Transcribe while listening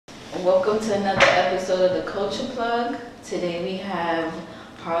Welcome to another episode of the Culture Plug. Today we have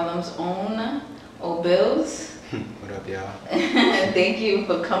Harlem's own O Billz. What up, y'all? Thank you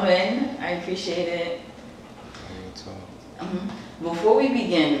for coming. I appreciate it. Before we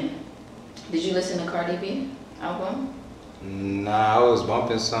begin, did you listen to Cardi B album? Nah, I was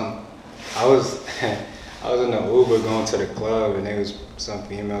bumping some. I was in the Uber going to the club, and there was some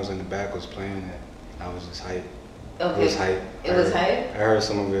females in the back was playing it. I was just hyped. Okay. It was hype. It was hype? I heard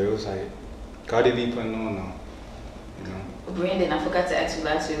some of it. It was hype. Cardi B putting on though. You know. Brandon, I forgot to ask you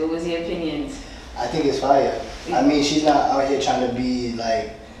last week. What was your opinions? I think it's fire. I mean, she's not out here trying to be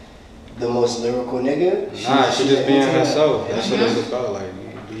like the most lyrical nigga. Nah, she just being herself. That's what it's about. Like,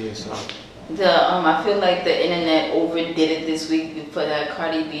 be yourself. I feel like the internet overdid it this week for that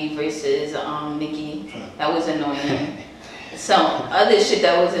Cardi B versus Nicki. That was annoying. Some other shit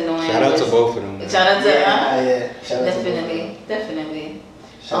that was annoying. Shout out to both of them. Man. Shout out to yeah. Shout out definitely.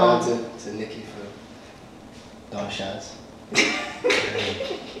 Shout out to Nicki for throwing shots.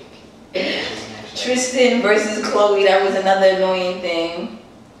 Tristan versus Chloe, that was another annoying thing.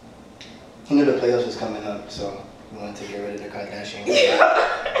 He knew the playoffs was coming up, so he wanted to get rid of the Kardashians.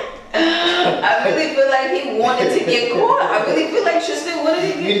 I really feel like he wanted to get caught. I really feel like Tristan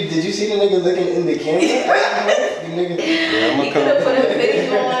wanted to get. Did you see the nigga looking in the camera? He could have put a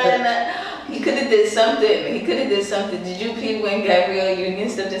video on. He could have did something. Did you peep when Gabrielle Union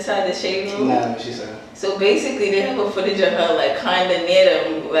stepped inside the shade room? Nah, what she said. So basically, they have a footage of her like kind of near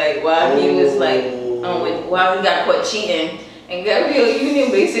them, like while he was like, while he got caught cheating. And Gabrielle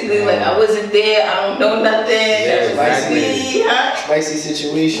Union basically like, I wasn't there, I don't know nothing. Yeah, spicy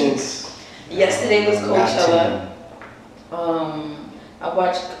situations. Yesterday was Coachella.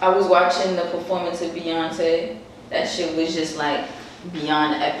 I was watching the performance of Beyonce. That shit was just like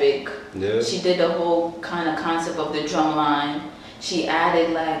beyond epic. Yeah. She did the whole kind of concept of the drum line. She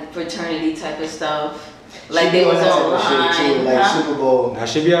added like fraternity type of stuff. Like they was online. Like Super Bowl. Now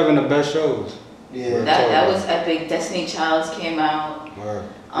she be having the best shows. Yeah. That was epic. Destiny Childs came out. Word.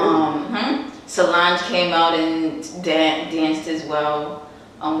 Solange came out and danced as well.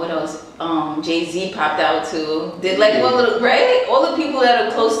 What else? Jay-Z popped out too. Did like one little, right? All the people that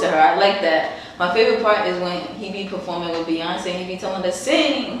are close to her. I like that. My favorite part is when he be performing with Beyonce and he be telling her to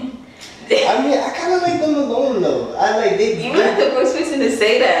sing. I mean, I kind of like them alone though. I like they. You not the first person to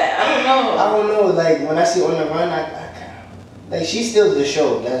say that. I don't know. Like when I see On the Run, I kind of like she steals the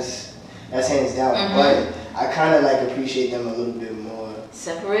show. That's hands down. But I kind of like appreciate them a little bit more.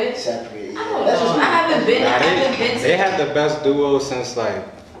 Separate. Yeah. I don't know. I haven't been. They had the best duo since like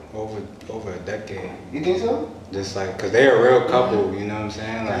over a decade. You think so? Just like, cause they're a real couple, you know what I'm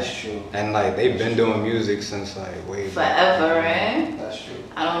saying? Like, That's true. And like they've been doing music since like way forever, right? That's true.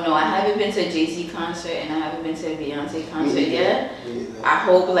 I don't know. I haven't been to a Jay-Z concert and I haven't been to a Beyonce concert yet. I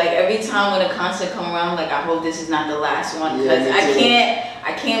hope like every time when a concert come around, like I hope this is not the last one because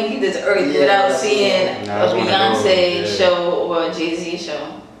I can't leave this earth without seeing a Beyonce show or a Jay-Z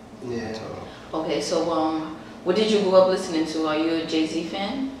show. Yeah. Okay, so what did you grow up listening to? Are you a Jay-Z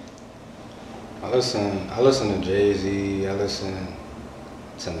fan? I listen to Jay-Z, I listen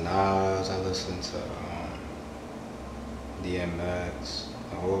to Nas, I listen to DMX.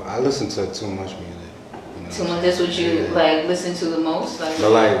 I listen to too much music. You know too much. That's what you like listen to the most. Like.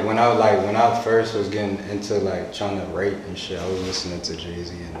 But like when I first was getting into like trying to rate and shit, I was listening to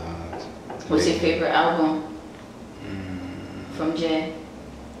Jay-Z and Nas. What's your favorite album from Jay?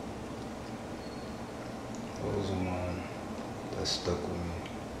 What was the one that stuck with me?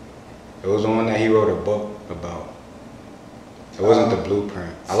 It was the one that he wrote a book about. It wasn't the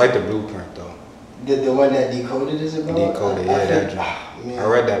Blueprint. I like the Blueprint though. The one that Decoded is about? Decoded, that joint. I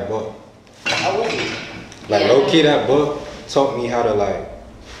read that book. I read it. Like low key, that book taught me how to like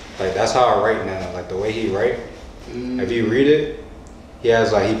that's how I write now. Like the way he write. If you read it, he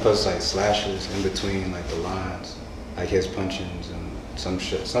puts like slashes in between like the lines, like his punchings and some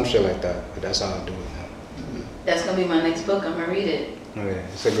shit like that. But that's how I do it now. That's gonna be my next book. I'm gonna read it. Oh yeah,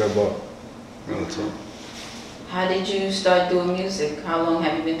 it's a good book. Real talk. How did you start doing music? How long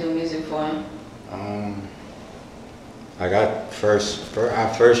have you been doing music for? I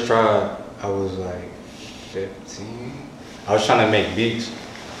first tried, I was like 15. I was trying to make beats.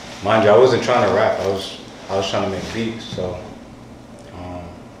 Mind you, I wasn't trying to rap. I was trying to make beats. So.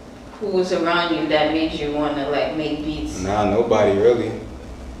 Who was around you that made you want to like make beats? Nah, nobody really.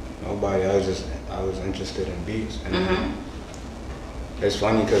 Nobody. I was interested in beats. And it's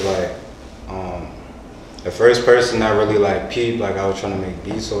funny because like the first person that really like peeped, like I was trying to make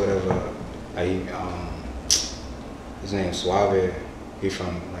beats or whatever, like his name's Twelvyy. He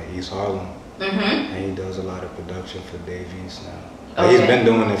from like East Harlem, and he does a lot of production for Davies now. Like, he's been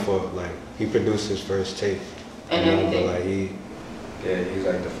doing it for like he produced his first tape and everything. But like he's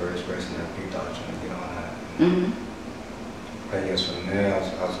like the first person that peeped out trying to get on that. I guess from there I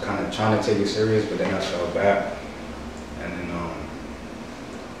was kind of trying to take it serious, but then I fell back. And then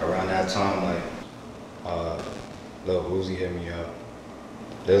around that time, like Lil Uzi hit me up.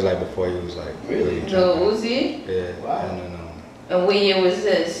 This was like before he was like really Lil Uzi. Yeah. Wow. And then And what year was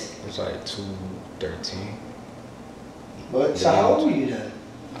this? it was like 2013. But so how old were you then?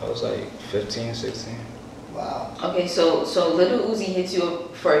 I was like 15, 16. Wow. Okay, so Lil Uzi hits you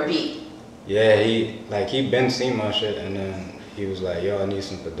up for a beat. Yeah, he been seen my shit, and then he was like, yo, I need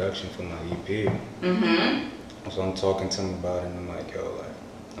some production for my EP. So I'm talking to him about it, and I'm like, yo, like,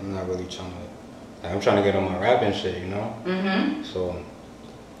 I'm not really trying to, like, I'm trying to get on my rapping shit, you know? So,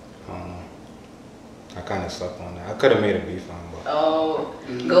 I don't know. I kind of slept on that. I could have made a beat for him, but. Oh,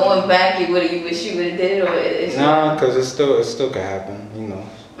 going back, you wish you would have did it, or it's nah, cause it still could happen, you know.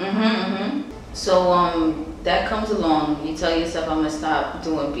 So that comes along. You tell yourself, I'm gonna stop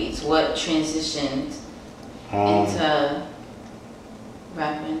doing beats. What transitioned into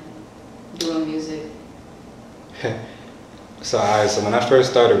rapping, doing music? So when I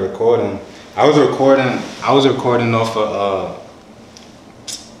first started recording, I was recording off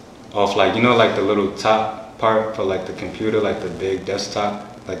like, you know, like the little top part for like the computer, like the big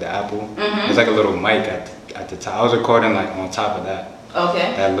desktop, like the Apple. There's like a little mic at the top. I was recording like on top of that.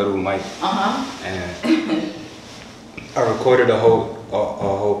 Okay. That little mic. And I recorded a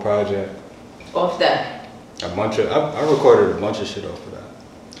whole project. Off that. I recorded a bunch of shit off of that.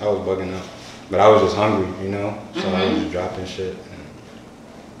 I was bugging out, but I was just hungry, you know. So I was just dropping shit,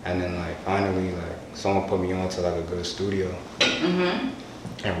 and then like finally like someone put me on to like a good studio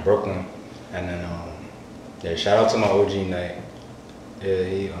in Brooklyn, and then yeah, shout out to my OG Night. Yeah,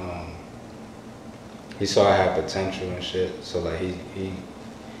 he saw I had potential and shit, so like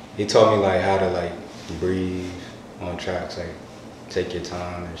he taught me like how to like breathe on tracks, like take your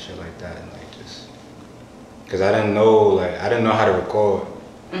time and shit like that, and like just cause I didn't know how to record.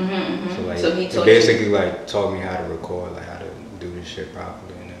 So like so he basically like taught me how to record, like how to do this shit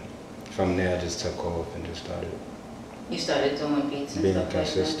properly, and then from there I just took off and just started. You started doing beats and being stuff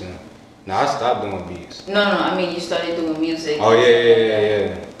consistent. Like that. No, I stopped doing beats. No, I mean you started doing music. Oh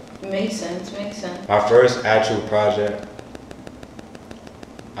yeah. Makes sense. My first actual project,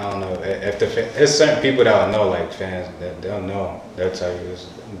 I don't know, there's certain people that will know, like fans, that they'll know, they'll tell you it's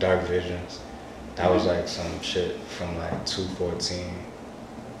Dark Visions. That was like some shit from like 2014,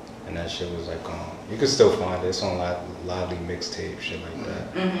 and that shit was like you can still find it, it's on Lively mixtape, shit like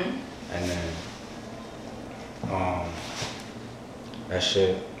that. And then that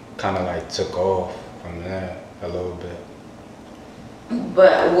shit kind of like took off from there a little bit.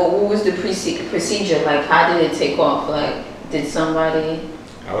 But what was the procedure? Like, how did it take off? Like, did somebody?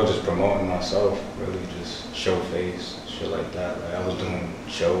 I was just promoting myself, really just show face, shit like that. Like I was doing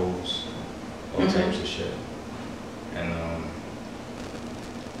shows, all types of shit, and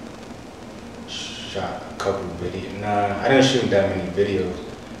shot a couple videos. Nah, I didn't shoot that many videos.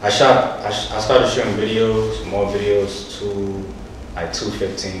 I started shooting videos, more videos to like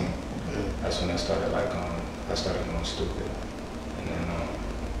 2015. That's when I started like I started going stupid. And then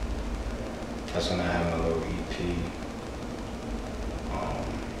that's when I had my little EP.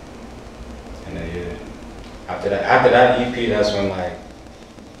 And then yeah, after that EP, that's when like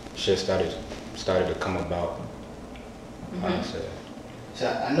shit started to come about. I said. So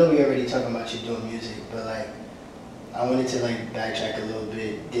I know we already talking about you doing music, but like I wanted to like backtrack a little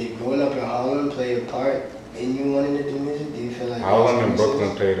bit. Did growing up in Harlem play a part in you wanting to do music? Do you feel like Harlem and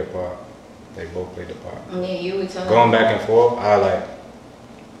Brooklyn played a part? They both played a part. Yeah, you were telling going back and forth,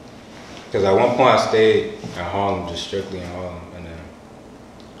 because at one point I stayed in Harlem, just strictly in Harlem, and then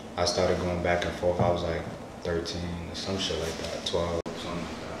I started going back and forth. I was like 13 or some shit like that, 12, something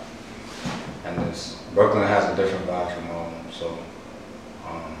like that. And this Brooklyn has a different vibe from Harlem, so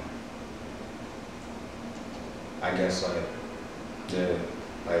I guess like yeah,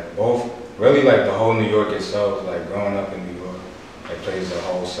 like both really like the whole New York itself, like growing up in New York. It plays a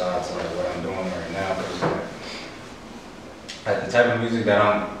whole side to like what I'm doing right now, because like the type of music that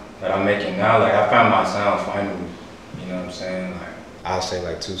I'm making now, like I found my sound finally. You know what I'm saying? Like I'll say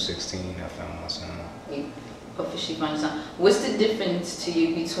like 2016, I found my sound. Officially found your sound. What's the difference to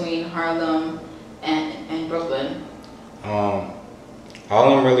you between Harlem and Brooklyn?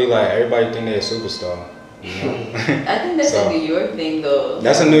 Harlem really like everybody think they're a superstar. You know? I think that's a New York thing though.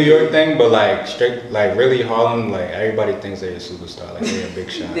 That's a New York thing, but like like really Harlem, like everybody thinks they're a superstar, like they're a big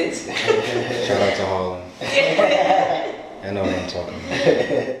shot. Shout out to Harlem. I know what I'm talking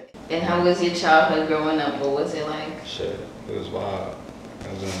about. And how was your childhood growing up? What was it like? Shit. It was wild.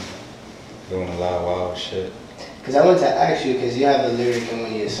 I was doing a lot of wild shit. Because I wanted to ask you, because you have a lyric in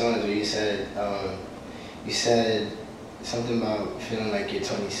one of your songs where you said something about feeling like you're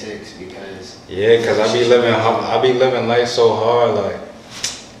 26 because. Yeah, because I be living life so hard. Like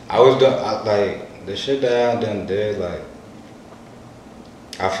like the shit that I done did. Like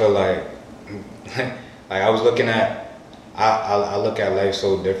I feel like like I was looking at. I look at life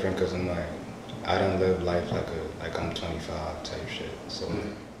so different because I'm like I done live life like I'm 25 type shit. So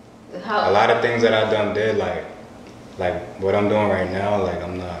a lot of things that I done did like what I'm doing right now, like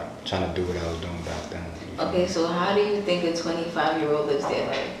I'm not trying to do what I was doing back then. Okay, so how do you think a 25-year-old lives their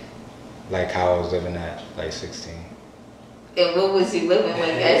life? Like how I was living at like 16. And what was he living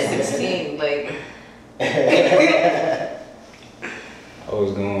like at 16? Like I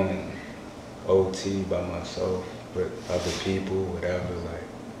was going OT by myself with other people, whatever, like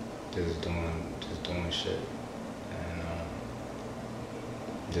just doing shit and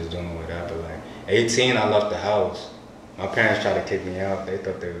just doing whatever. Like 18, I left the house. My parents tried to kick me out. They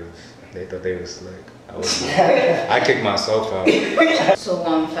thought they was slick. I kicked myself out. So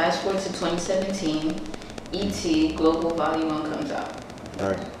fast forward to 2017, E.T. Global Volume 1 comes out.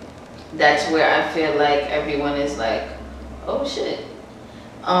 Right. That's where I feel like everyone is like, oh shit.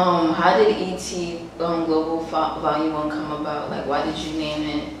 How did E.T. Global Volume 1 come about? Like, why did you name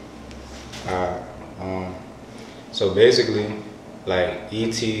it? So basically, like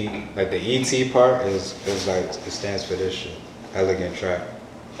E.T., like the E.T. part is like, it stands for this shit, Elegant Track.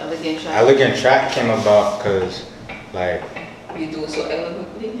 Elegant Track? Elegant Track came about because, like... You do it so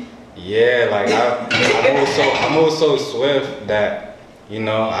elegantly? Yeah, like I moved so swift that, you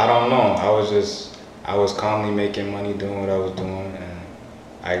know, I don't know. I was calmly making money doing what I was doing, and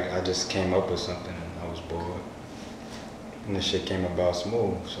I just came up with something and I was bored. And the shit came about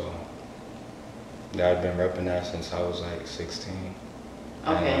smooth, so that I've been repping that since I was like 16.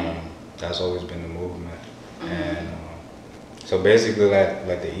 Okay. And that's always been the movement. And so basically like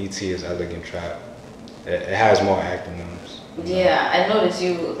the ET is Elegant Trap. It has more acronyms. Yeah, I noticed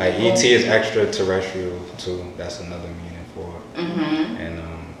you. Like ET is extraterrestrial too. That's another meaning for it. And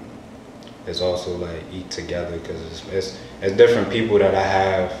it's also like eat together because it's different people that I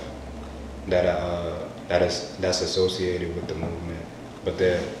have that's associated with the movement, but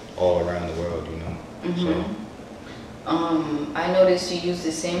they're all around the world, you know. So. I noticed you used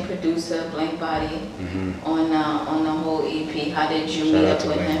the same producer, Blank Body, on the whole EP. How did you meet up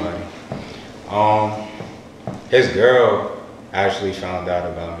with him? His girl actually found out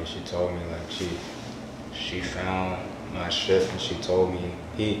about me. She told me, like, she found my shit and she told me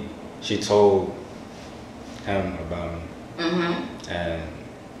she told him about me. And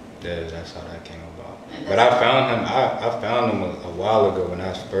yeah, that's how that came about. But I found him a while ago when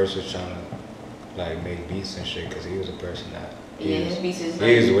I first was trying to like make beats and shit, because he was a person that his beats is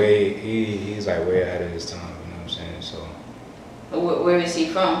he's like way ahead of his time, you know what I'm saying? So where is he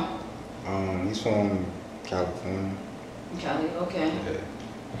from? He's from California. Cali, okay. Yeah.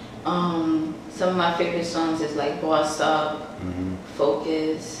 Some of my favorite songs is like Boss Up,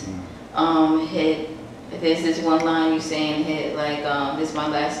 Focus, Hit. There's this one line you saying hit like this my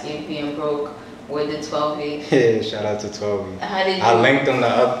last year being broke with the Twelvyy. Yeah, shout out to Twelvyy. How did you? I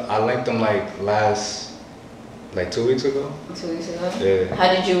linked him like 2 weeks ago. 2 weeks ago? Yeah. How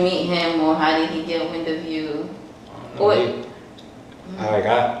did you meet him, or how did he get wind of you?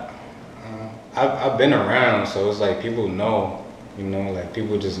 I've been around, so it's like people know, you know, like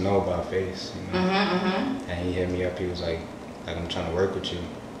people just know by face, you know. And he hit me up. He was like I'm trying to work with you.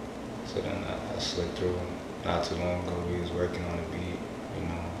 So then I slipped through. Not too long ago, we was working on a beat, you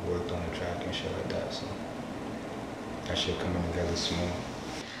know, worked on the track and shit like that. So that shit coming together smooth.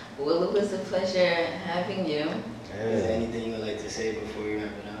 Well, it was a pleasure having you. Yeah. Is there anything you would like to say before we wrap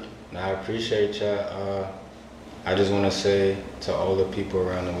it up? I appreciate y'all. I just want to say to all the people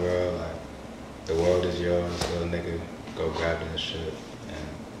around the world, like, the world is yours, little nigga. Go grab that shit. And,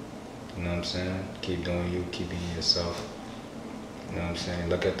 you know what I'm saying? Keep doing you, keep being yourself. You know what I'm saying?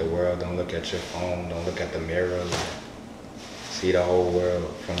 Look at the world, don't look at your phone, don't look at the mirror. Like, see the whole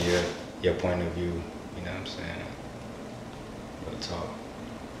world from your point of view. You know what I'm saying? Real talk.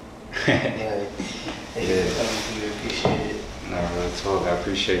 Thank you for coming through. Appreciate it. No, real talk. I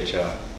appreciate y'all.